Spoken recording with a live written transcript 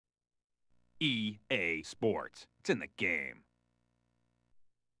EA Sports. It's in the game.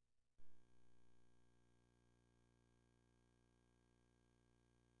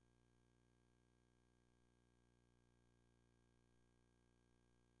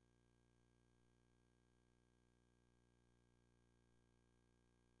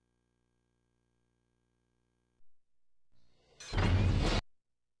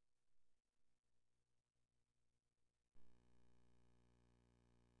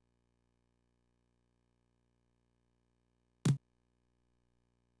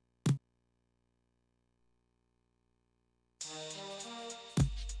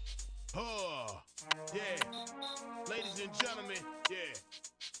 Oh, yeah. Ladies and gentlemen, yeah.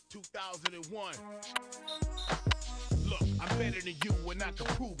 2001. Look, I'm better than you and I can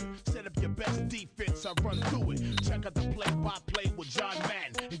prove it. Set up your best defense, I run through it. Check out the play-by-play with John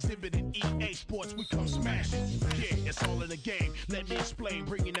Madden. Exhibiting EA Sports, we come smashing. Yeah, it's all in the game. Let me explain,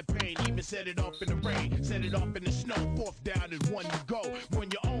 bringing the pain. Even set it off in the rain, set it off in the snow. Fourth down and one to go. Run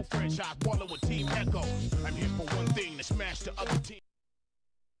your own franchise, follow with Team Echo. I'm here for one thing, to smash the other team.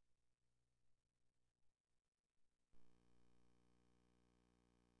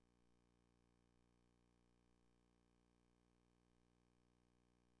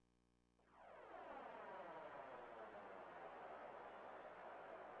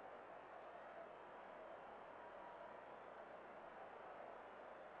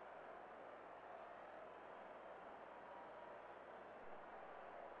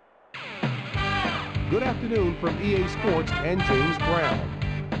 Good afternoon from EA Sports and James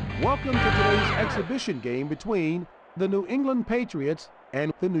Brown. Welcome to today's exhibition game between the New England Patriots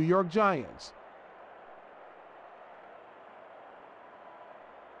and the New York Giants.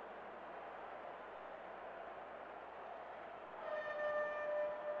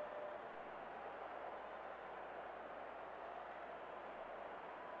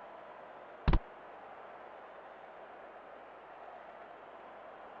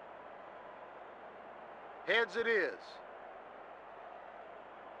 Heads it is.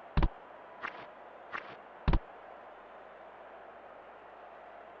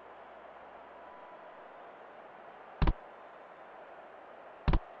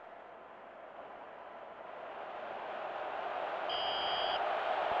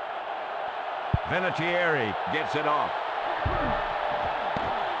 Vinatieri gets it off.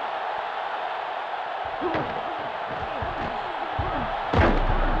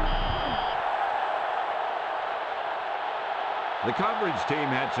 The coverage team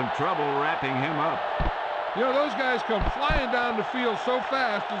had some trouble wrapping him up. You know, those guys come flying down the field so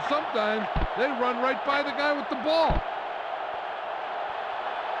fast, and sometimes they run right by the guy with the ball.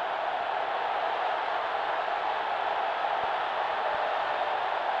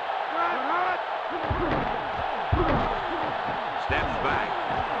 Steps back.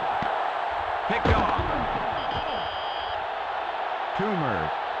 Picked off.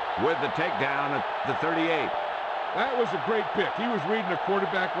 Toomer with the takedown at the 38. That was a great pick. He was reading the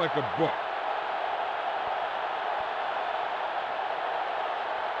quarterback like a book.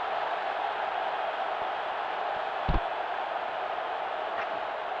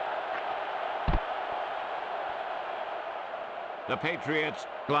 The Patriots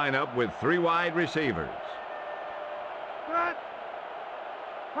line up with three wide receivers.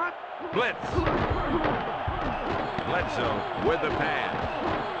 Blitz. Bledsoe with the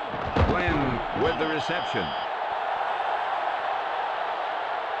pass. Glenn with the reception.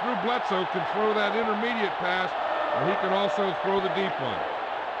 Drew Bledsoe can throw that intermediate pass, and he can also throw the deep one.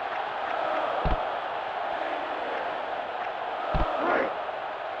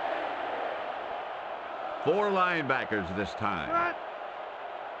 Four linebackers this time.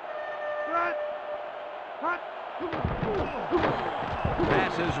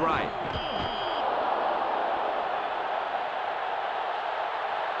 Pass is right.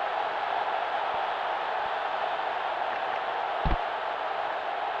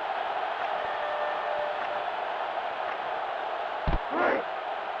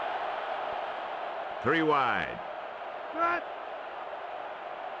 Three wide.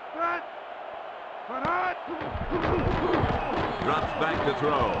 Drops back to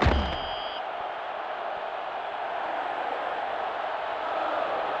throw.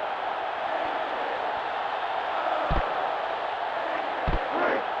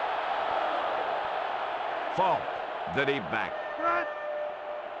 Falk, the deep back.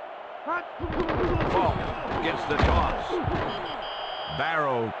 Falk gets the toss.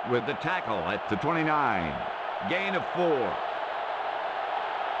 Barrow with the tackle at the 29. Gain of 4.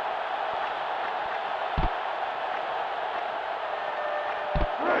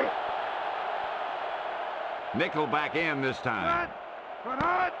 Nickel back in this time.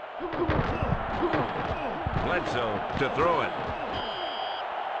 Bledsoe to throw it.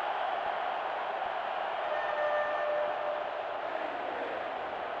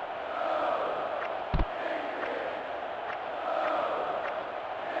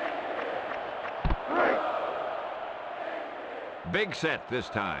 Big set this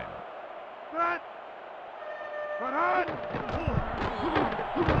time.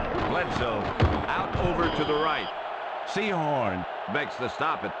 Bledsoe out over to the right. Seahorn makes the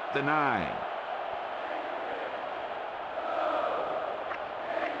stop at the 9.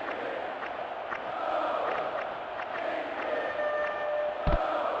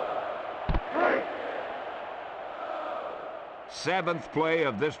 Seventh play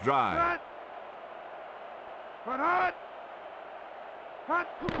of this drive.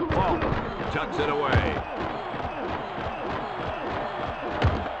 Falk tucks it away.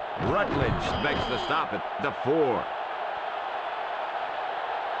 Rutledge makes the stop at the 4.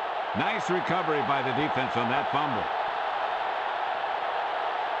 Nice recovery by the defense on that fumble.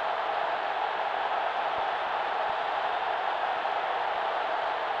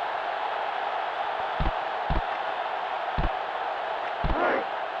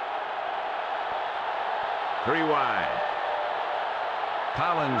 Three wide.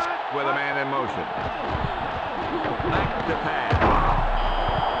 Collins with a man in motion. Back to pass.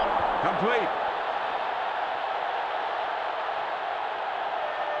 Complete.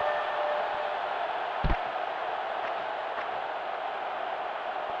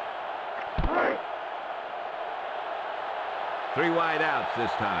 Three wide outs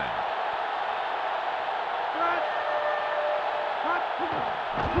this time.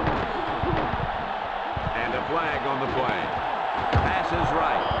 And a flag on the play. Pass is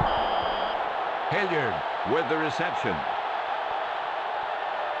right. Hilliard with the reception.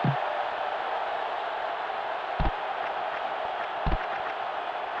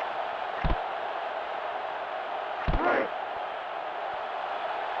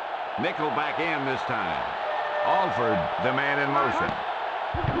 Nickel back in this time. Alford, the man in motion.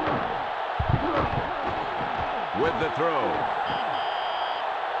 With the throw.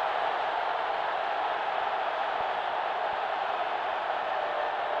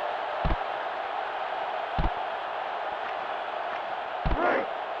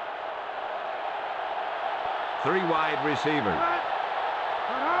 Three wide receivers.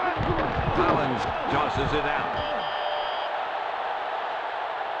 Collins tosses it out.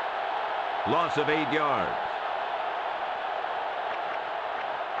 Loss of 8 yards.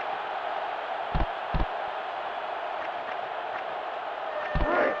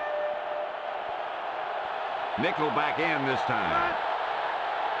 Nickel back in this time.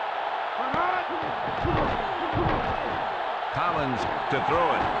 Collins to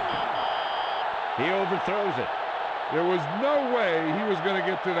throw it. He overthrows it. There was no way he was going to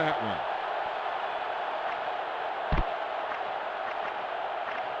get to that one.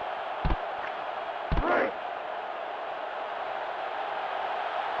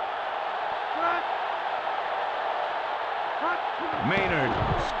 Maynard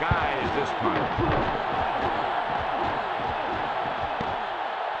skies this punt.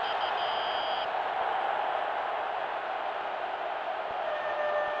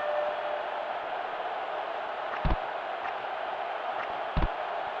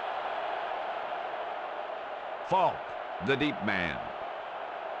 Falk, the deep man.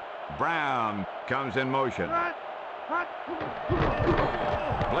 Brown comes in motion.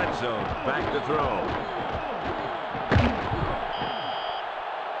 Bledsoe back to throw.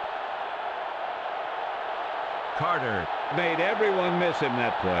 Carter made everyone miss him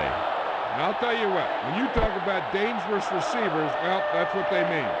that play. And I'll tell you what, when you talk about dangerous receivers, well, that's what they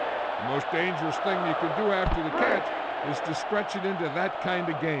mean. The most dangerous thing you can do after the catch is to stretch it into that kind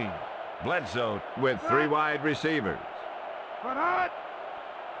of game. Bledsoe with three wide receivers.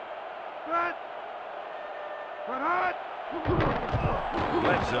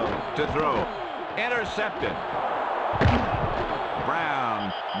 Bledsoe to throw. Intercepted.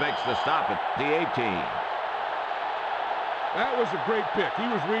 Brown makes the stop at the 18. That was a great pick. He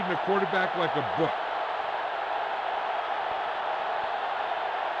was reading the quarterback like a book.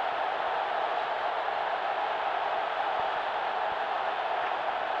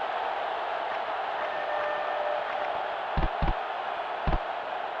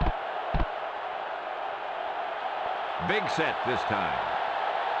 Big set this time.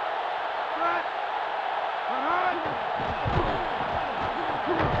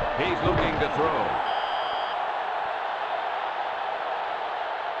 He's looking to throw.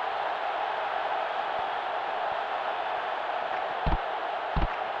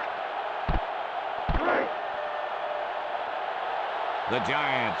 The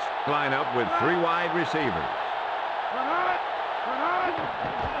Giants line up with 3 wide receivers.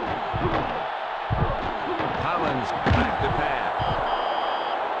 Collins back to pass.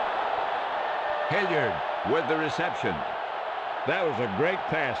 Hilliard with the reception. That was a great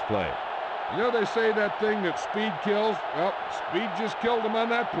pass play. You know they say that thing that speed kills? Well, speed just killed him on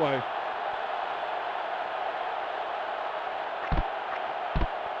that play.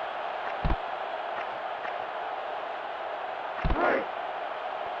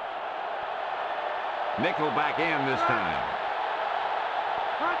 Nickel back in this time.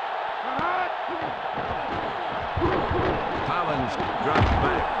 Collins drops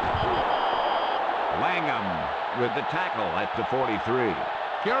back. Langham with the tackle at the 43.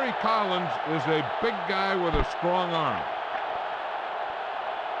 Gary Collins is a big guy with a strong arm.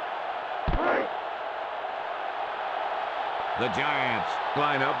 The Giants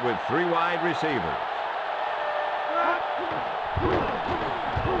line up with 3 wide receivers.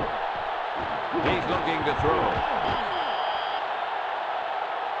 He's looking to throw.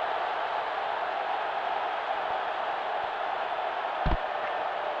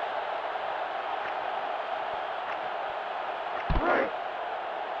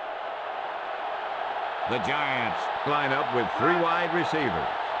 The Giants line up with 3 wide receivers.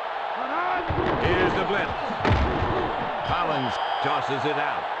 Here's the blitz. Collins tosses it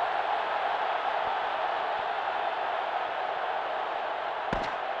out.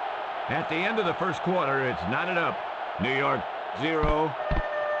 At the end of the first quarter, it's knotted up. New York 0,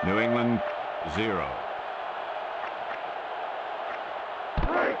 New England 0.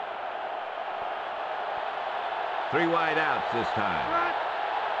 Three wide outs this time.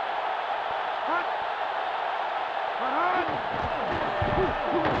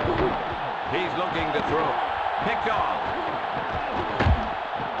 He's looking to throw. Picked off.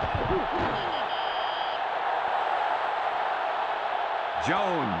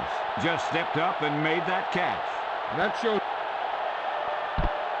 Jones just stepped up and made that catch. That shows.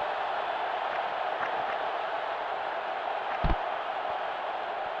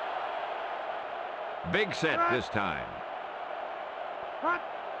 Big set this time.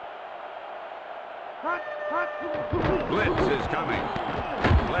 Blitz is coming.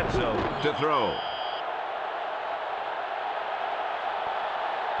 Bledsoe to throw.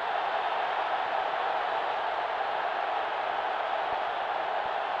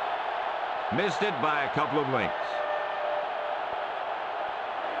 Missed it by a couple of lengths.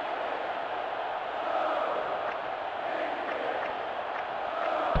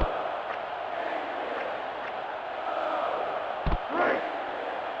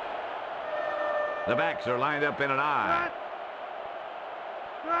 The backs are lined up in an I.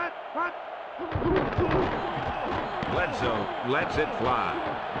 Bledsoe lets it fly.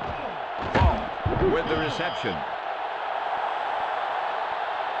 Falk with the reception.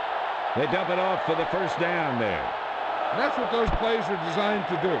 They dump it off for the first down there. And that's what those plays are designed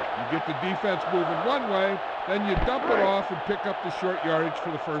to do. You get the defense moving one way, then you dump it off and pick up the short yardage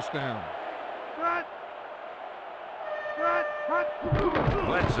for the first down.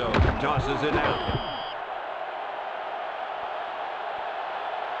 Bledsoe tosses it out.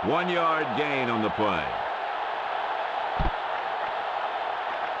 1 yard gain on the play.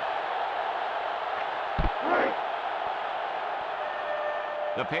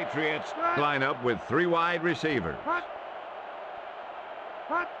 The Patriots line up with 3 wide receivers.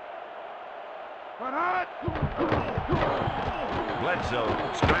 Bledsoe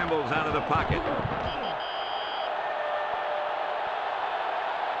scrambles out of the pocket.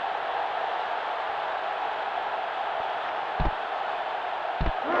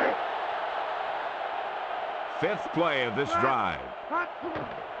 Fifth play of this drive.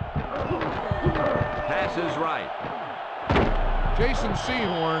 Pass is right. Jason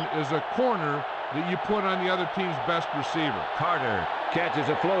Sehorn is a corner that you put on the other team's best receiver. Carter catches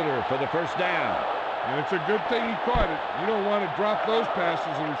a floater for the first down. And it's a good thing he caught it. You don't want to drop those passes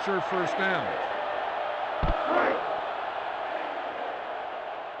that are sure first downs.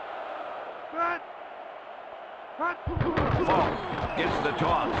 Falk gets the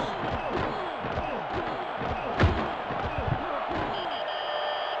toss.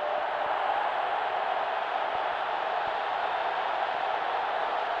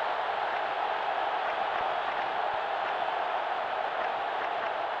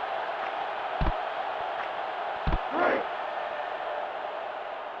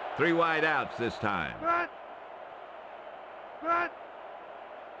 Three wide outs this time.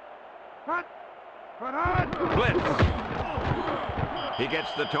 Blitz. He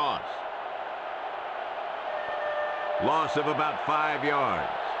gets the toss. Loss of about 5 yards.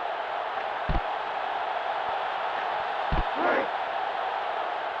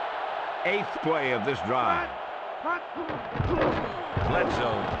 8th play of this drive.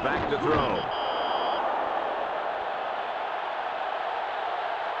 Bledsoe back to throw.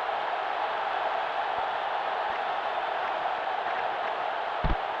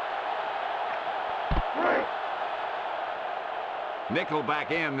 Nickel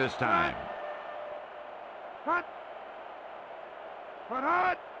back in this time.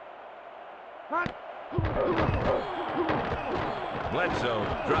 Bledsoe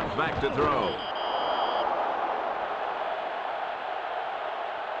drops back to throw.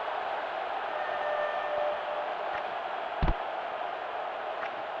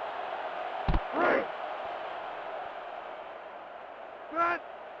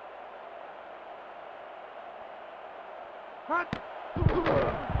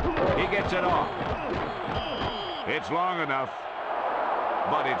 He gets it off. It's long enough,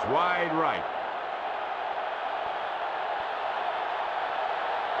 but it's wide right.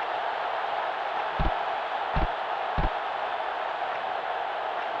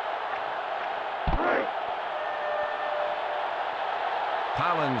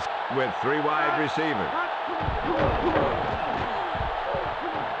 Collins with 3 wide receivers.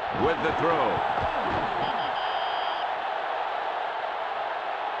 With the throw.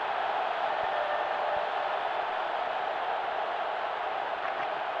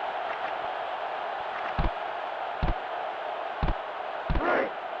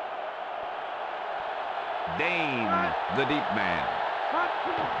 Dane, the deep man.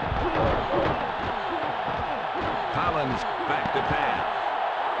 Collins back to pass.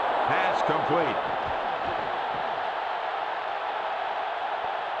 Pass complete.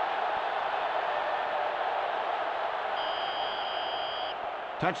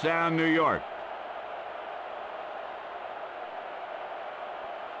 Touchdown, New York.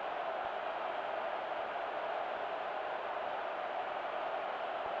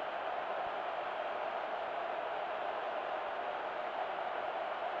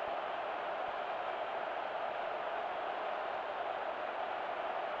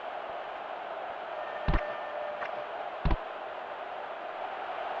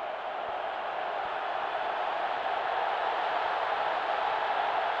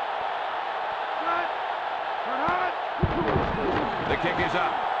 The kick is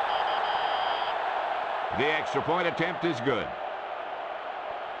up. The extra point attempt is good.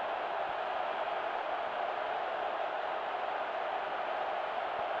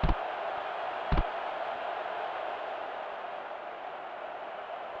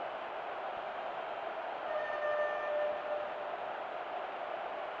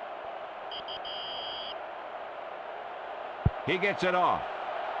 He gets it off.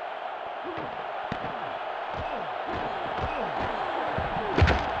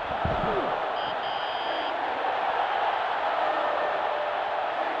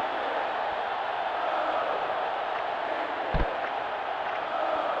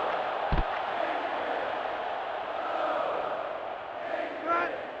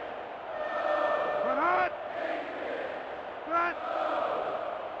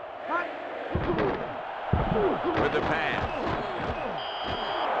 With the pass.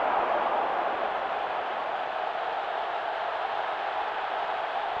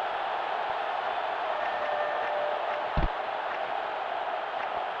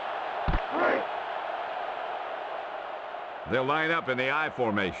 They'll line up in the I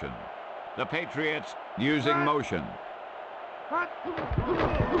formation. The Patriots using motion.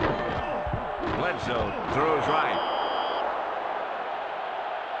 Bledsoe throws right.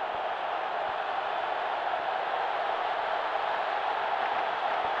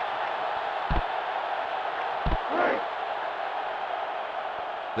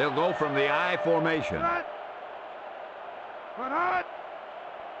 They'll go from the I formation.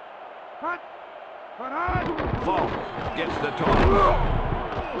 Falk gets the toss.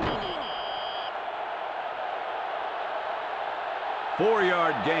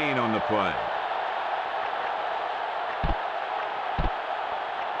 4-yard gain on the play.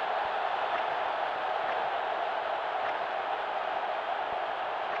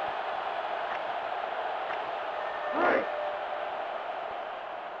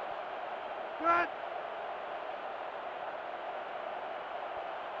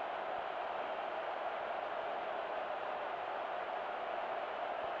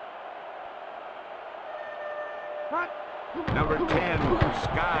 Number 10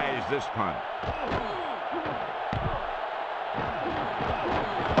 skies this punt.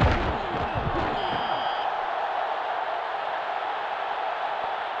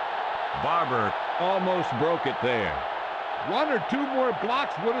 Barber almost broke it there. 1 or 2 more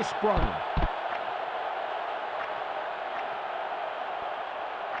blocks would have sprung him.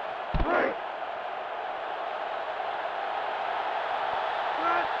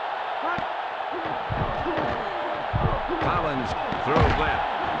 Collins throws left.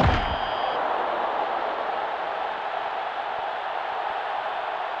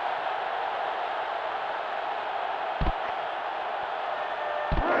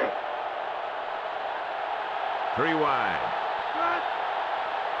 Three wide.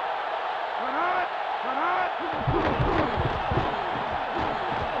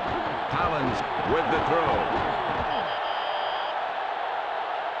 Collins with the throw.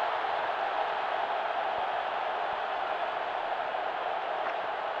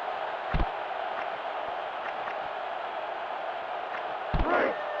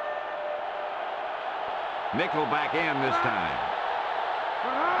 Nickel back in this time.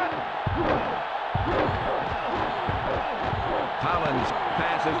 Collins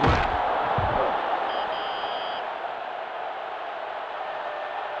passes left.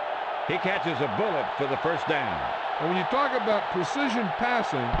 He catches a bullet for the first down. And when you talk about precision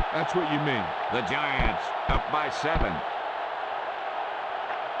passing, that's what you mean. The Giants up by 7.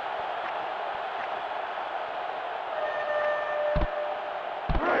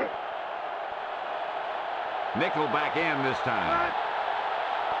 Nickel back in this time.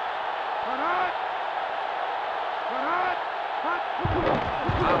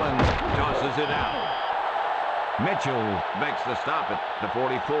 Collins tosses it out. Mitchell makes the stop at the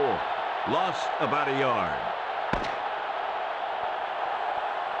 44. Lost about a yard.